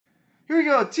Here we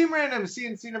go. Team random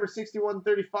C&C number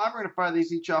 6135. We're going to fire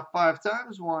these each off 5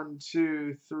 times. 1,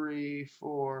 2, 3,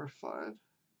 4, 5.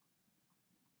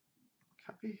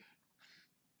 Copy.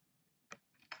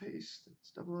 Paste.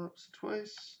 Let's double up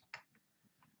twice.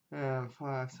 And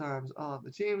 5 times on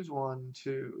the teams. 1,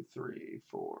 2, 3,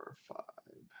 4, 5.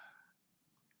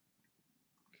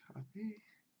 Copy.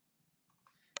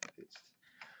 Paste.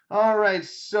 All right,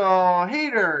 so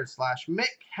Hater / Mick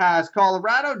has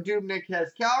Colorado. Dubnik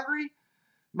has Calgary.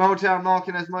 Motown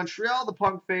Malkin has Montreal. The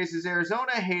Punk Face is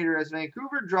Arizona. Hater has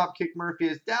Vancouver. Dropkick Murphy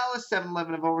has Dallas.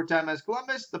 7-11 of overtime has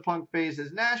Columbus. The Punk Face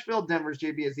is Nashville. Denver's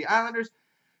JB has the Islanders.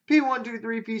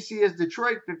 P123 PC has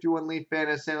Detroit. 51 Leaf Fan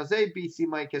has San Jose. BC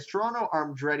Mike has Toronto.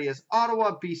 Armdretti has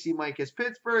Ottawa. BC Mike has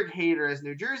Pittsburgh. Hater has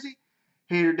New Jersey.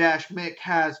 Hater - Mick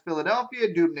has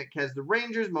Philadelphia. Dubnik has the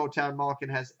Rangers. Motown Malkin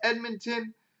has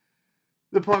Edmonton.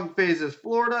 The Punk Phase is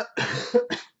Florida.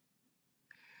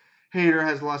 Hater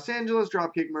has Los Angeles.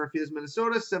 Dropkick Murphy has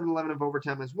Minnesota. 7-11 of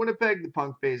overtime is Winnipeg. The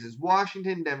Punk Phase is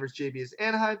Washington. Denver's JB is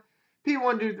Anaheim.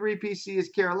 P123 PC is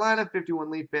Carolina. 51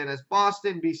 Leaf Fan has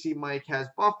Boston. BC Mike has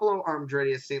Buffalo.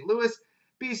 Armdretti has St. Louis.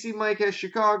 BC Mike has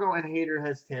Chicago. And Hater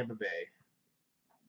has Tampa Bay.